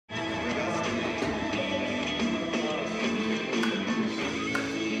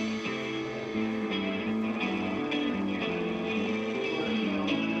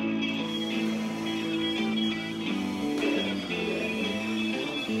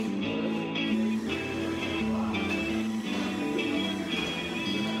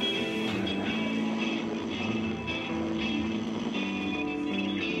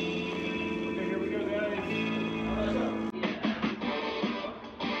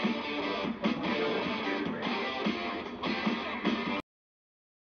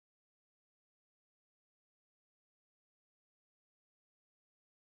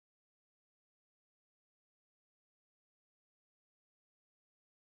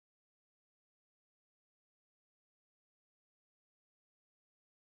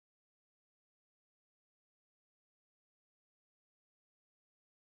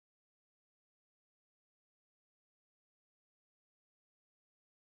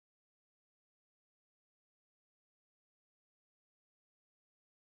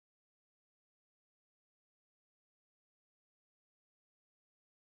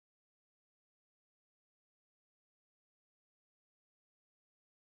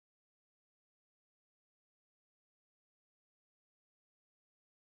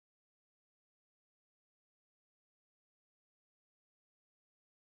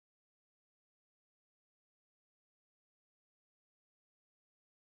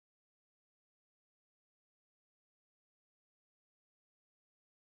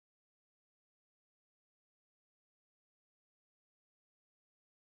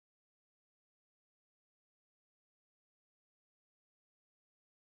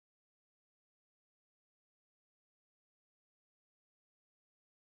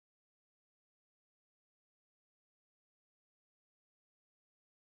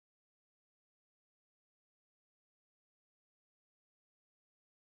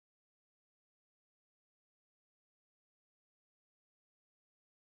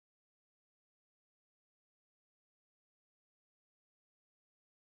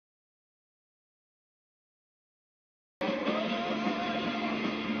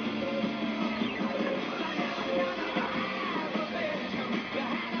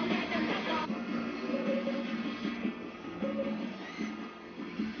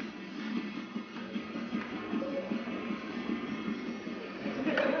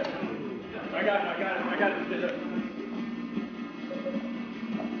got it.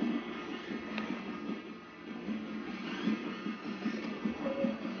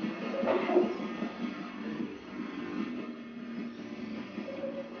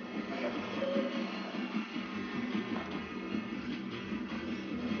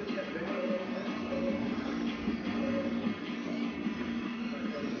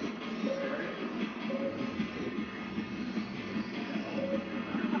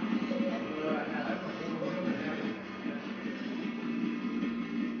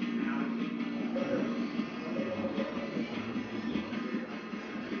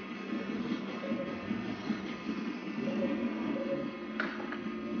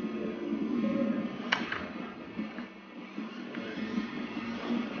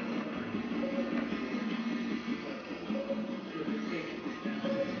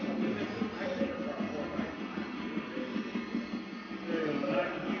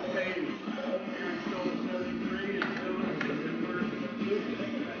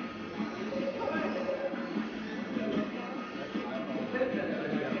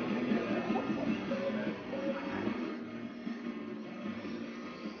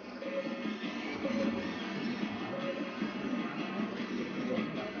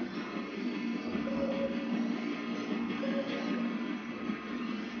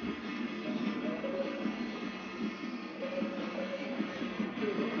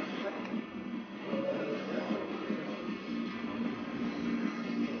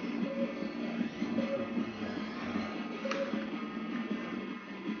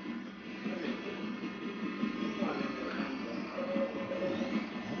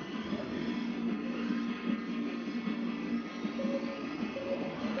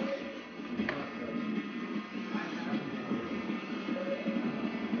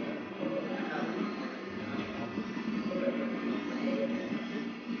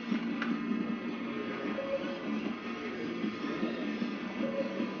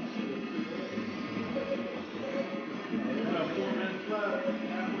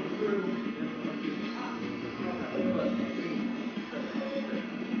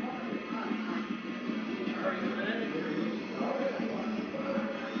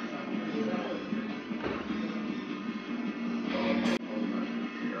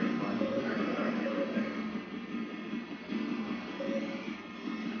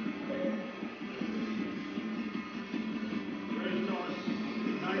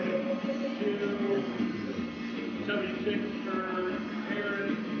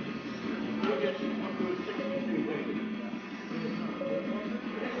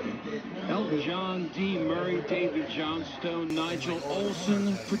 John D. Murray, David Johnstone, Nigel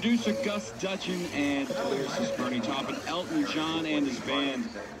Olson, producer Gus Dutchin, and lyricist Bernie Taupin, Elton John and his band.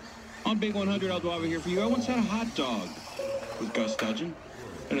 On Big 100, I'll go over here for you. I once had a hot dog with Gus Dutchin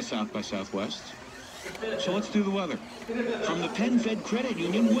at a South by Southwest. So let's do the weather. From the Penn Fed Credit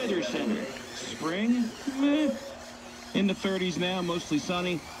Union Weather Center. Spring, meh. In the 30s now, mostly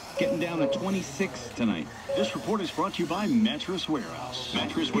sunny. Getting down to 26 tonight. This report is brought to you by Mattress Warehouse.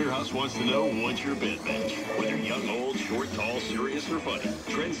 Mattress Warehouse wants to know what's your bed match. Whether young, old, short, tall, serious, or funny,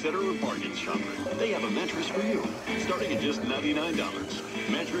 trendsetter or bargain shopper, they have a mattress for you. Starting at just $99.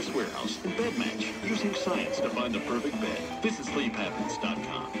 Mattress Warehouse, bed match, using science to find the perfect bed. Visit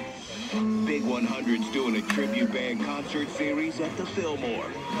sleephappens.com. Big 100's doing a tribute band concert series at the Fillmore.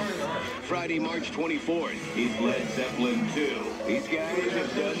 Friday, March 24th is Led Zeppelin 2. These guys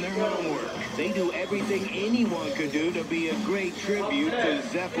have done their homework. They do everything anyone could do to be a great tribute to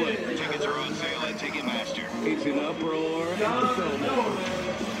Zeppelin. Tickets are on sale at Ticketmaster. It's an uproar at the Fillmore.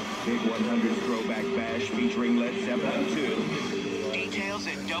 Big 100 Throwback Bash featuring Led Zeppelin 2. Details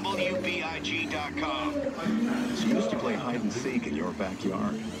at WBIG.com. She used to play hide and seek in your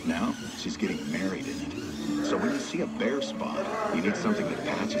backyard. Now, she's getting married in it. So when you see a bare spot, you need something that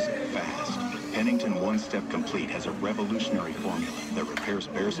patches it fast. Pennington One Step Complete has a revolutionary formula that repairs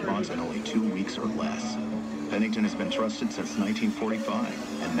bare spots in only 2 weeks or less. Pennington has been trusted since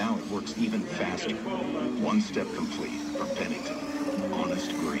 1945, and now it works even faster. One Step Complete from Pennington.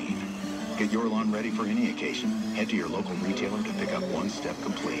 Honest green. Get your lawn ready for any occasion. Head to your local retailer to pick up One Step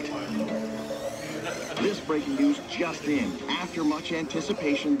Complete. This breaking news just in. After much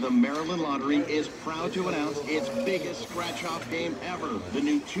anticipation, the Maryland Lottery is proud to announce its biggest scratch-off game ever. The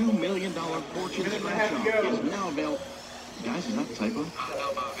new $2 million fortune scratch-off is now available. Guys, is that a typo?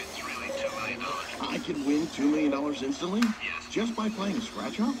 No, Bob, it's really $2 million. I can win $2 million instantly? Yes. Just by playing a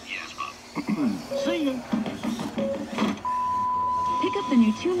scratch-off? Yes, Bob. See ya. Pick up the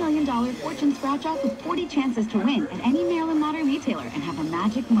new $2 million fortune scratch-off with 40 chances to win at any Maryland Lottery retailer and have a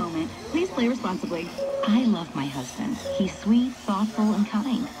magic moment. Please play responsibly. I love my husband. He's sweet, thoughtful, and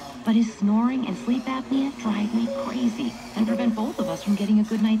kind. But his snoring and sleep apnea drive me crazy and prevent both of us from getting a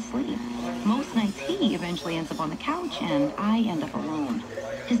good night's sleep. Most nights he eventually ends up on the couch and I end up alone.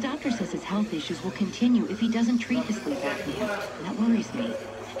 His doctor says his health issues will continue if he doesn't treat his sleep apnea, and that worries me.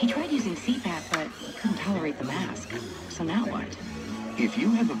 He tried using CPAP, but he couldn't tolerate the mask. So now what? If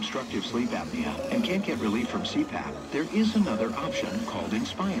you have obstructive sleep apnea and can't get relief from CPAP, there is another option called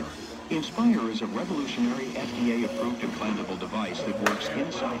Inspire. Inspire is a revolutionary FDA-approved implantable device that works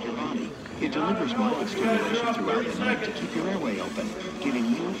inside your body. It delivers mild stimulation throughout the night to keep your airway open, giving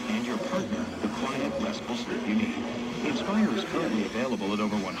you and your partner the quiet, restful sleep you need. Inspire is currently available at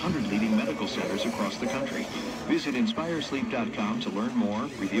over 100 leading medical centers across the country. Visit InspireSleep.com to learn more,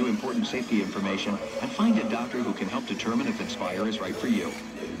 review important safety information, and find a doctor who can help determine if Inspire is right for you.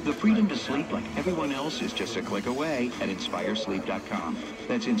 The freedom to sleep like everyone else is just a click away at InspireSleep.com.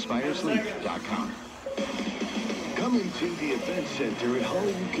 That's InspireSleep.com. Coming to the event center at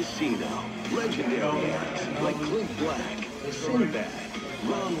Hollywood Casino. Legendary acts like Clint Black, Sinbad,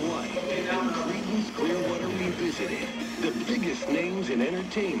 Ron White, and Creedence Clearwater Revisited. The biggest names in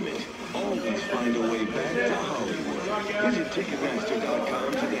entertainment always find a way back to Hollywood. Visit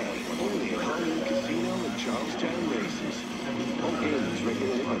Ticketmaster.com today. Only at Hollywood Casino and Charlestown Races. All games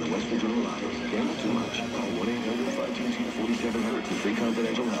regulated by the West Virginia Lottery. Gamble too much. Call 1-800-522-4700 for free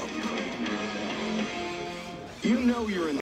confidential help. You know you're in